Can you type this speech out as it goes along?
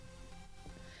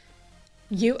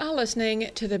You are listening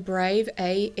to the Brave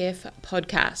AF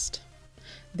podcast.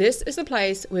 This is the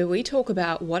place where we talk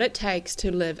about what it takes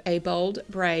to live a bold,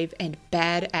 brave, and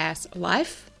badass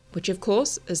life, which of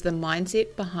course is the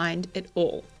mindset behind it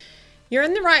all. You're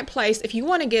in the right place if you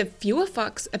want to give fewer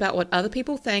fucks about what other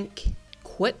people think,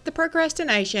 quit the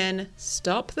procrastination,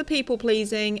 stop the people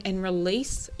pleasing, and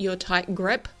release your tight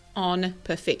grip on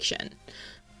perfection.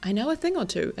 I know a thing or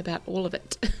two about all of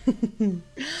it.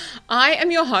 I am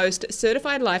your host,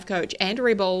 certified life coach and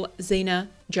rebel, Zena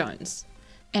Jones.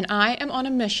 And I am on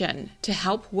a mission to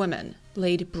help women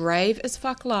lead brave as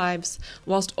fuck lives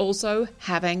whilst also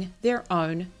having their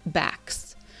own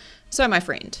backs. So my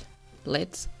friend,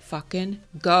 let's fucking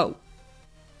go.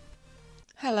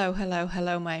 Hello,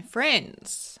 my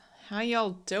friends. How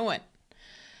y'all doing?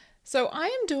 So I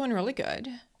am doing really good.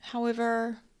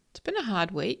 However, it's been a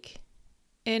hard week.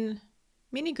 In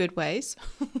many good ways.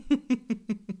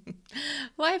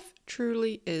 Life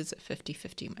truly is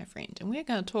 50-50, my friend. And we're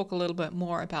going to talk a little bit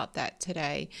more about that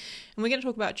today. And we're going to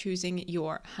talk about choosing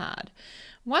your hard.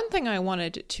 One thing I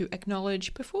wanted to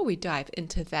acknowledge before we dive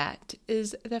into that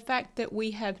is the fact that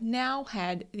we have now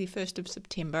had the 1st of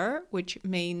September, which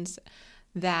means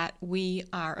that we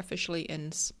are officially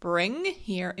in spring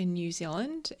here in New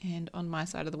Zealand and on my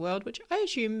side of the world, which I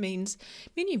assume means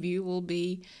many of you will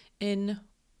be in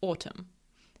autumn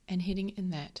and heading in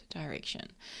that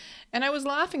direction. And I was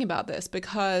laughing about this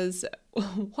because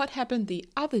what happened the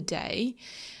other day,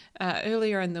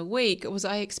 earlier in the week, was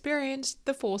I experienced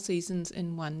the 4 seasons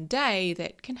in one day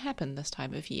that can happen this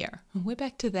time of year. We're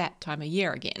back to that time of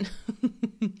year again.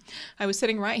 I was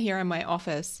sitting right here in my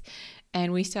office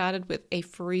and we started with a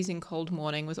freezing cold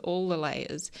morning with all the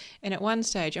layers. And at one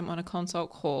stage, I'm on a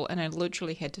consult call and I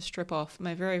literally had to strip off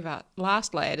my very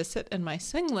last layer to sit in my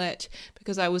singlet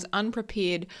because I was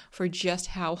unprepared for just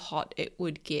how hot it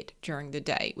would get during the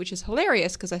day, which is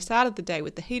hilarious because I started the day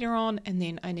with the heater on and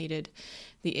then I needed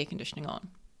the air conditioning on.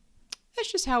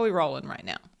 That's just how we're rolling right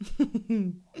now.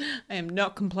 I am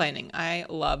not complaining. I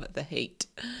love the heat.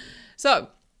 So,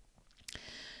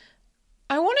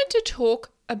 I wanted to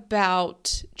talk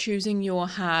about choosing your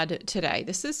hard today.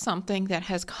 This is something that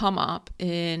has come up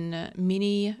in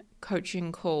many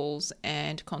coaching calls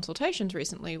and consultations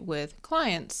recently with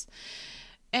clients.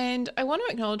 And I want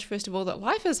to acknowledge, first of all, that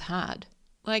life is hard.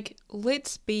 Like,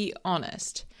 let's be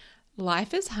honest.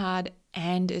 Life is hard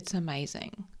and it's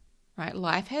amazing, right?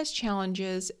 Life has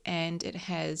challenges and it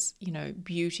has,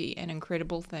 beauty and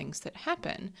incredible things that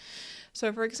happen.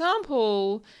 So, for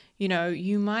example,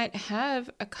 you might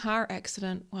have a car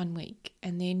accident one week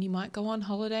and then you might go on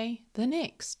holiday the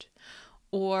next.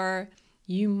 Or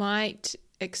you might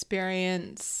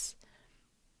experience,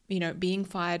 being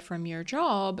fired from your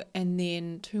job and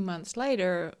then 2 months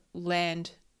later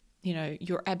land,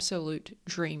 your absolute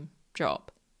dream job.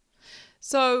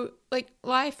 So,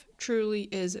 life truly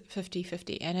is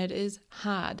 50-50 and it is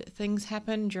hard. Things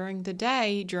happen during the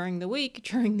day, during the week,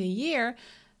 during the year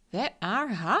that are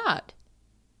hard.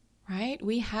 Right?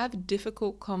 We have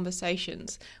difficult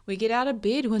conversations. We get out of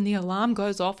bed when the alarm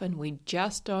goes off and we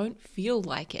just don't feel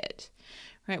like it.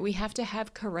 Right? We have to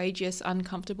have courageous,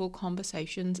 uncomfortable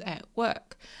conversations at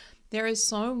work. There is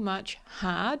so much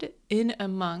hard in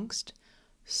amongst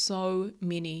so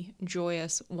many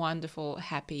joyous, wonderful,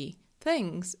 happy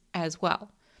things as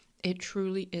well. It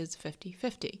truly is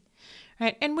 50-50.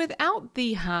 Right? And without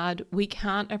the hard, we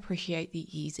can't appreciate the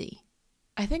easy.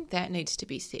 I think that needs to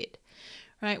be said.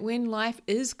 Right? When life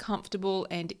is comfortable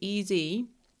and easy,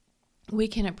 we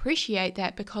can appreciate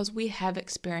that because we have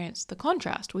experienced the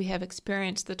contrast. We have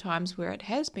experienced the times where it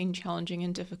has been challenging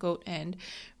and difficult and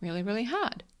really, really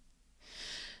hard.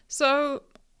 So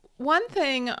one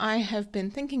thing I have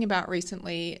been thinking about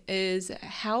recently is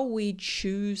how we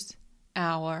choose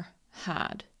our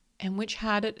hard and which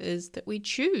hard it is that we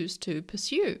choose to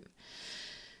pursue.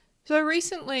 So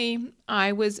recently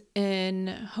I was in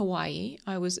Hawaii,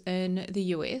 I was in the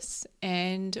US,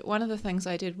 and one of the things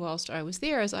I did whilst I was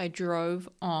there is I drove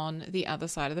on the other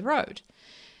side of the road.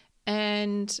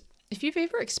 And if you've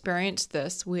ever experienced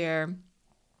this where,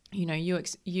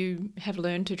 you have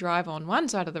learned to drive on one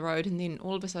side of the road and then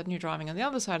all of a sudden you're driving on the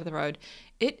other side of the road,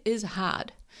 it is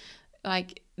hard.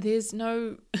 There's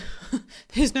no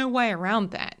way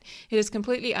around that. It is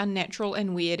completely unnatural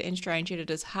and weird and strange, and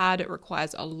it is hard. It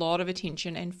requires a lot of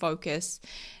attention and focus,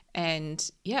 and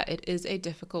it is a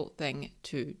difficult thing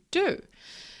to do.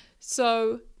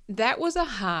 So that was a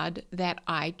hard that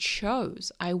I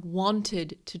chose. I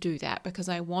wanted to do that because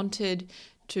I wanted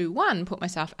to, one, put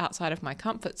myself outside of my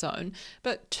comfort zone,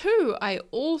 but two, I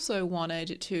also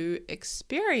wanted to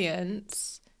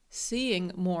experience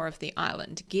seeing more of the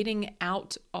island, getting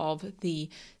out of the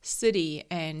city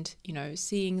and,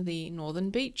 seeing the northern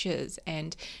beaches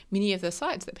and many of the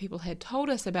sites that people had told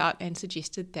us about and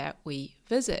suggested that we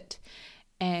visit.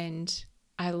 And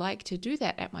I like to do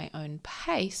that at my own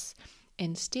pace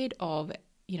instead of,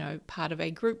 part of a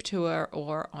group tour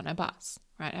or on a bus,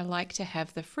 right? I like to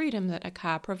have the freedom that a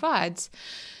car provides.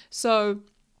 So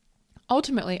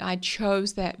ultimately, I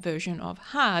chose that version of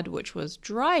hard, which was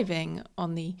driving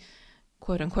on the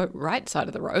quote-unquote right side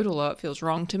of the road, although it feels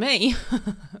wrong to me.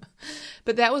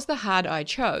 But that was the hard I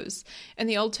chose. And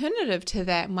the alternative to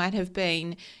that might have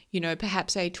been,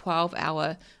 perhaps a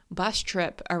 12-hour bus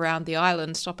trip around the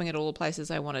island, stopping at all the places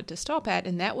I wanted to stop at.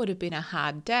 And that would have been a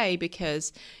hard day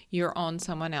because you're on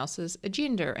someone else's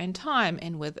agenda and time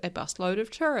and with a busload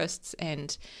of tourists.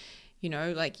 And,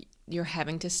 you're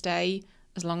having to stay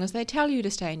as long as they tell you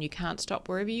to stay and you can't stop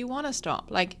wherever you want to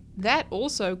stop. Like, that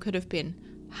also could have been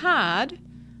hard,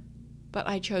 but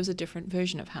I chose a different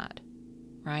version of hard,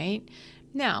 right?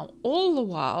 Now, all the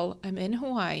while, I'm in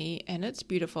Hawaii and it's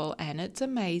beautiful and it's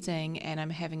amazing and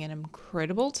I'm having an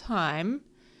incredible time,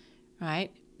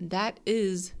 right? That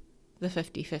is the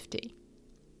 50-50.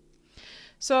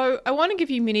 So I want to give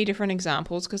you many different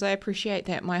examples because I appreciate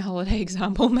that my holiday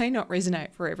example may not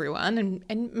resonate for everyone.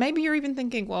 And maybe you're even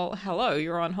thinking, well, hello,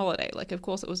 you're on holiday. Like, of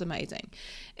course it was amazing.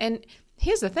 And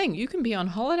here's the thing, you can be on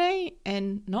holiday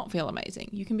and not feel amazing.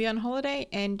 You can be on holiday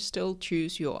and still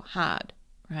choose your hard,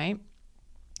 right?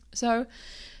 So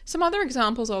some other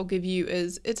examples I'll give you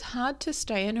is it's hard to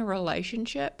stay in a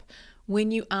relationship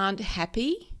when you aren't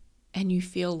happy and you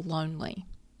feel lonely.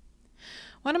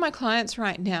 One of my clients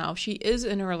right now, she is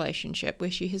in a relationship where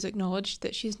she has acknowledged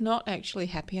that she's not actually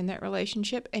happy in that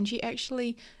relationship and she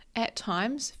actually at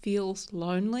times feels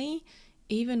lonely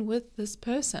even with this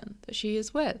person that she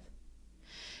is with.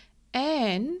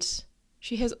 And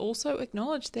she has also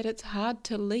acknowledged that it's hard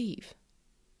to leave.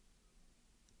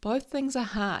 Both things are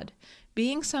hard.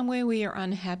 Being somewhere where you're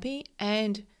unhappy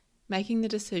and making the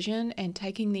decision and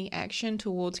taking the action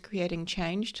towards creating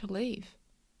change to leave.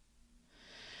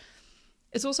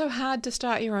 It's also hard to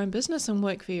start your own business and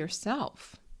work for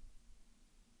yourself.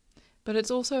 But it's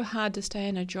also hard to stay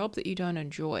in a job that you don't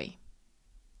enjoy.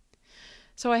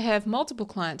 So I have multiple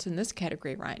clients in this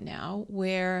category right now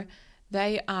where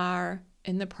they are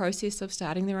in the process of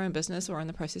starting their own business or in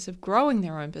the process of growing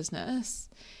their own business.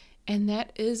 And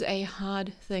that is a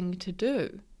hard thing to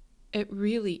do. It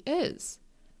really is.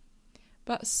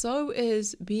 But so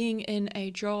is being in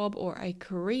a job or a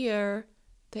career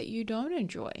that you don't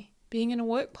enjoy. Being in a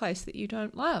workplace that you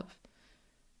don't love,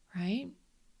 right?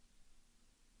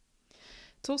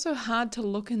 It's also hard to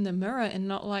look in the mirror and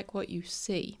not like what you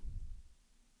see.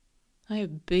 I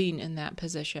have been in that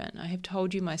position. I have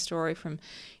told you my story from,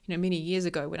 many years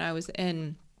ago when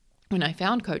I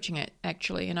found coaching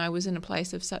actually, and I was in a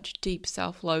place of such deep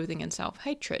self-loathing and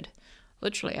self-hatred.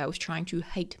 Literally, I was trying to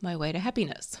hate my way to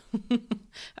happiness.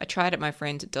 I tried it, my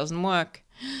friends. It doesn't work.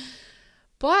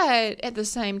 But at the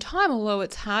same time, although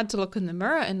it's hard to look in the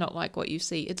mirror and not like what you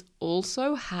see, it's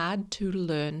also hard to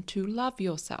learn to love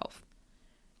yourself.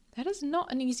 That is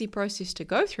not an easy process to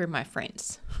go through, my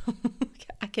friends.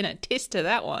 I can attest to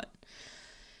that one.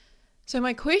 So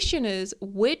my question is,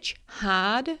 which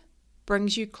hard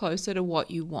brings you closer to what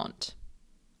you want?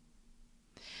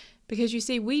 Because you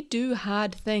see, we do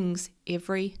hard things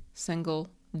every single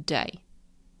day.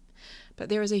 But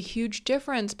there is a huge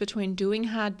difference between doing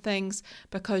hard things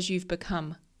because you've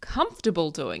become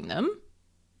comfortable doing them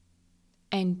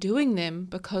and doing them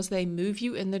because they move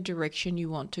you in the direction you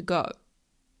want to go.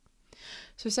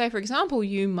 So say, for example,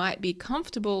 you might be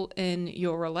comfortable in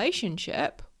your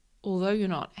relationship, although you're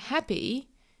not happy,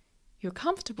 you're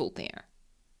comfortable there.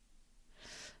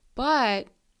 But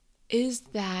is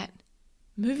that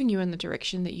moving you in the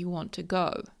direction that you want to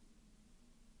go?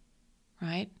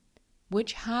 Right?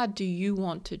 Which hard do you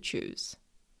want to choose?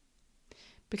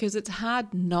 Because it's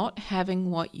hard not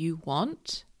having what you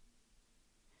want,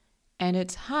 and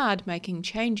it's hard making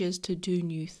changes to do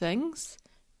new things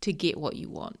to get what you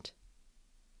want.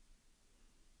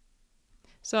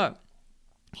 So,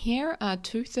 here are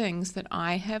 2 things that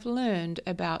I have learned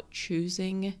about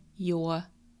choosing your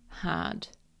hard.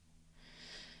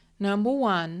 Number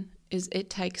 1 is it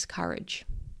takes courage.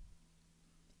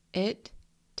 It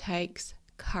takes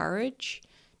courage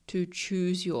to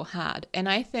choose your hard. And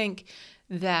I think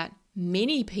that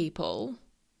many people,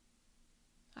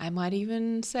 I might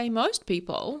even say most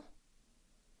people,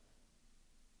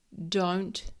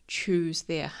 don't choose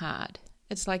their hard.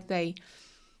 It's like they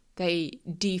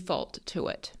default to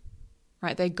it,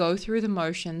 right? They go through the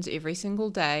motions every single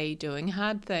day, doing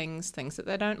hard things that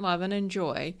they don't love and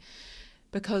enjoy,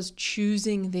 because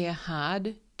choosing their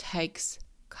hard takes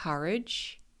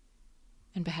courage,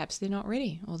 and perhaps they're not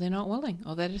ready, or they're not willing,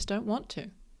 or they just don't want to.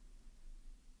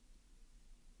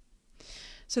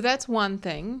 So that's one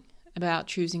thing about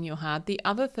choosing your hard. The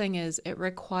other thing is it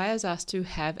requires us to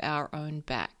have our own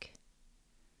back.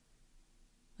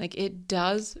 Like, it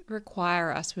does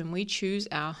require us, when we choose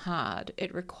our hard,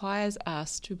 it requires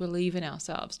us to believe in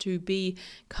ourselves, to be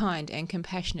kind and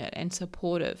compassionate and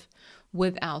supportive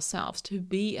with ourselves, to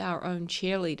be our own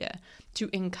cheerleader, to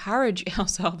encourage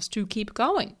ourselves to keep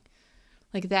going.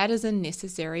 Like, that is a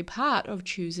necessary part of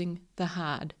choosing the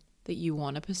hard that you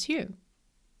want to pursue.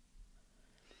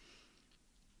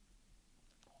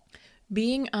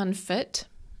 Being unfit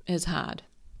is hard.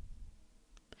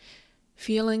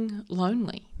 Feeling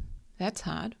lonely, that's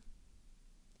hard.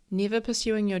 Never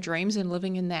pursuing your dreams and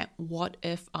living in that what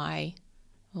if I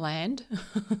land,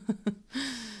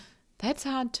 that's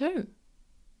hard too,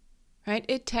 right?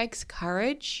 It takes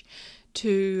courage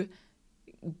to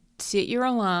set your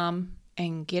alarm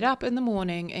and get up in the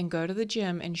morning and go to the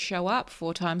gym and show up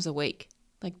 4 times a week.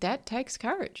 Like, that takes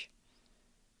courage.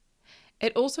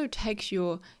 It also takes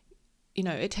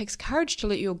it takes courage to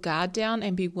let your guard down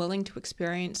and be willing to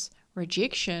experience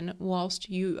rejection whilst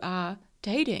you are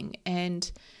dating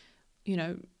and,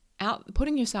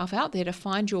 putting yourself out there to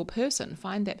find your person,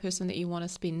 find that person that you want to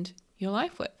spend your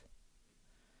life with.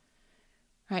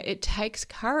 Right? It takes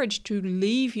courage to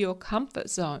leave your comfort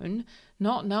zone,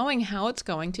 not knowing how it's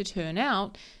going to turn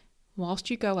out, whilst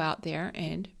you go out there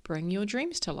and bring your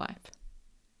dreams to life.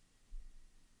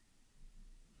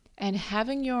 And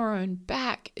having your own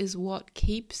back is what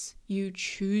keeps you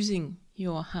choosing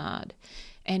your hard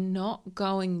and not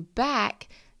going back,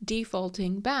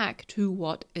 defaulting back to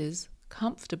what is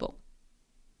comfortable.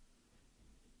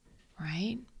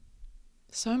 Right?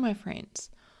 So, my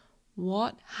friends,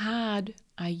 what hard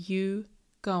are you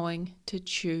going to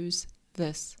choose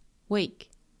this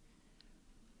week?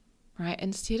 Right?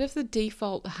 Instead of the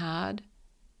default hard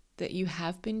that you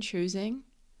have been choosing,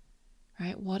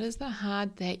 right? What is the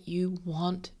hard that you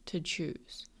want to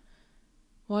choose?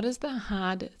 What is the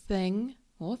hard thing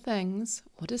or things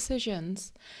or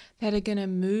decisions that are going to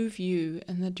move you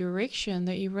in the direction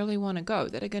that you really want to go,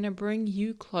 that are going to bring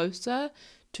you closer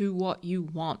to what you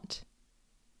want?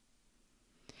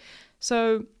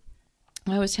 So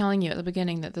I was telling you at the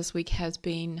beginning that this week has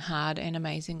been hard and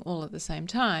amazing all at the same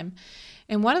time.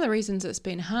 And one of the reasons it's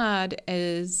been hard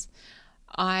is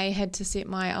I had to set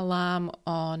my alarm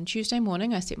on Tuesday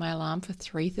morning. I set my alarm for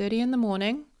 3:30 in the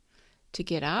morning to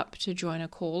get up to join a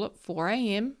call at 4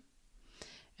 a.m.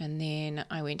 And then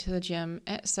I went to the gym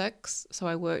at 6. So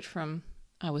I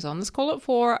was on this call at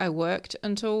 4. I worked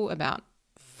until about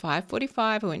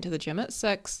 5:45. I went to the gym at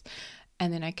 6.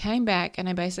 And then I came back and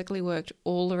I basically worked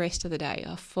all the rest of the day,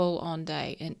 a full-on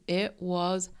day. And it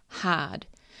was hard.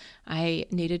 I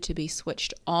needed to be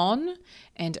switched on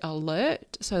and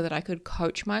alert so that I could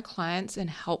coach my clients and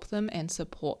help them and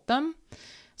support them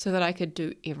so that I could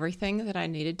do everything that I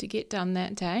needed to get done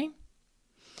that day.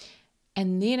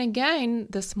 And then again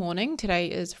this morning, today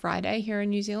is Friday here in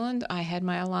New Zealand, I had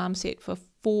my alarm set for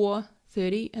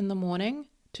 4:30 in the morning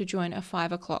to join a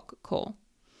 5 o'clock call.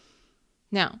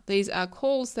 Now, these are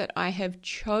calls that I have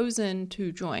chosen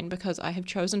to join because I have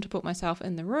chosen to put myself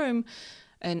in the room,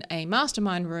 in a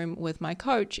mastermind room with my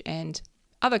coach and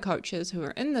other coaches who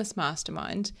are in this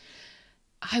mastermind.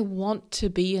 I want to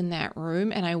be in that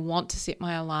room and I want to set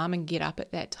my alarm and get up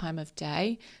at that time of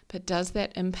day. But does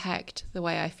that impact the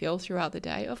way I feel throughout the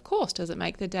day? Of course. Does it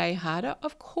make the day harder?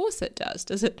 Of course it does.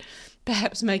 Does it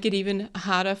perhaps make it even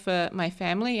harder for my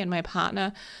family and my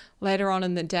partner later on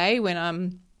in the day when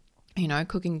I'm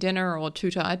cooking dinner or too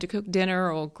tired to cook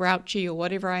dinner or grouchy or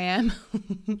whatever I am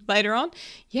later on?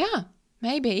 Yeah.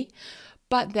 Maybe,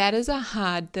 but that is a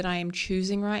hard that I am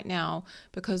choosing right now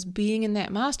because being in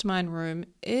that mastermind room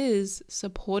is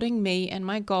supporting me and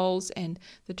my goals and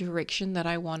the direction that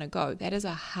I want to go. That is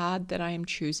a hard that I am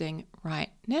choosing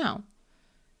right now.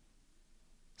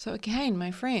 So again, my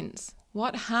friends,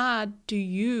 what hard do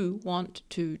you want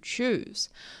to choose?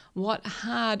 What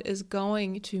hard is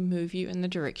going to move you in the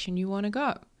direction you want to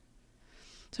go?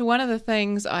 So one of the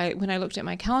things when I looked at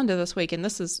my calendar this week, and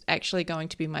this is actually going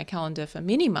to be my calendar for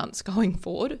many months going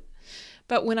forward,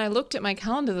 but when I looked at my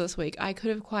calendar this week, I could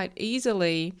have quite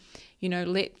easily,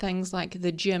 let things like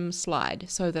the gym slide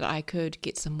so that I could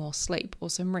get some more sleep or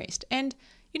some rest. And,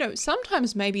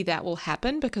 sometimes maybe that will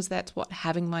happen because that's what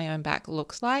having my own back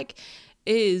looks like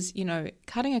is,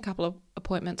 cutting a couple of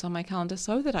appointments on my calendar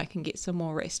so that I can get some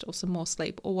more rest or some more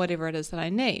sleep or whatever it is that I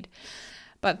need.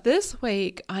 But this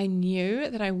week, I knew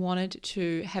that I wanted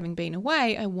to, having been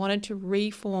away, I wanted to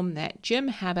reform that gym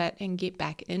habit and get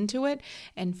back into it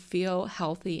and feel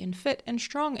healthy and fit and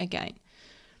strong again.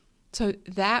 So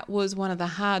that was one of the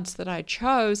hards that I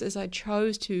chose, is I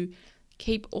chose to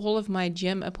keep all of my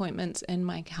gym appointments in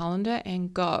my calendar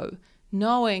and go,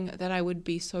 knowing that I would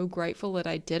be so grateful that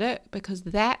I did it, because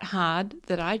that hard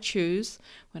that I choose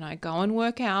when I go and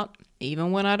work out,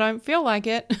 even when I don't feel like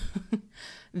it,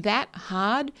 that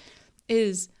hard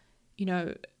is,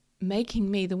 making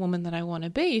me the woman that I want to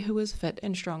be, who is fit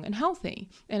and strong and healthy.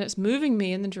 And it's moving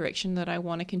me in the direction that I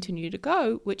want to continue to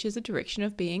go, which is a direction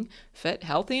of being fit,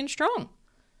 healthy, and strong.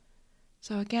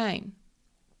 So again,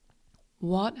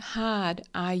 what hard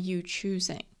are you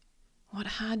choosing? What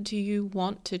hard do you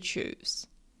want to choose?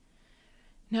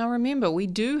 Now remember, we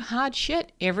do hard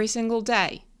shit every single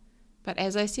day. But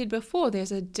as I said before,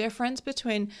 there's a difference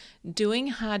between doing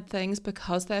hard things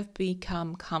because they've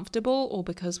become comfortable, or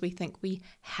because we think we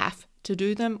have to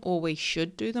do them, or we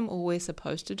should do them, or we're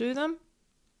supposed to do them,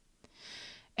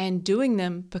 and doing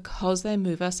them because they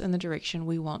move us in the direction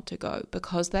we want to go,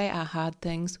 because they are hard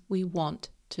things we want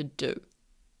to do.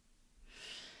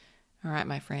 All right,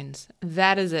 my friends,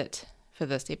 that is it for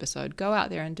this episode. Go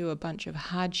out there and do a bunch of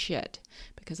hard shit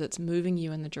because it's moving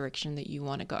you in the direction that you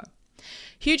want to go.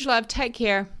 Huge love. Take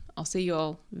care. I'll see you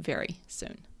all very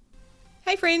soon.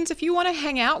 Hey friends, if you want to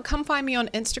hang out, come find me on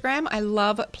Instagram. I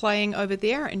love playing over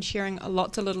there and sharing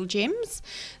lots of little gems.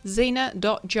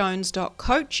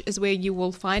 Zena.jones.coach is where you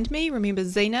will find me. Remember,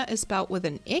 Zena is spelled with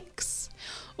an X.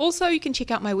 Also, you can check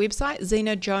out my website,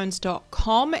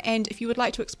 zenajones.com. And if you would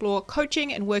like to explore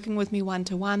coaching and working with me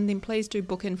one-to-one, then please do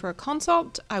book in for a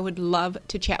consult. I would love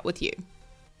to chat with you.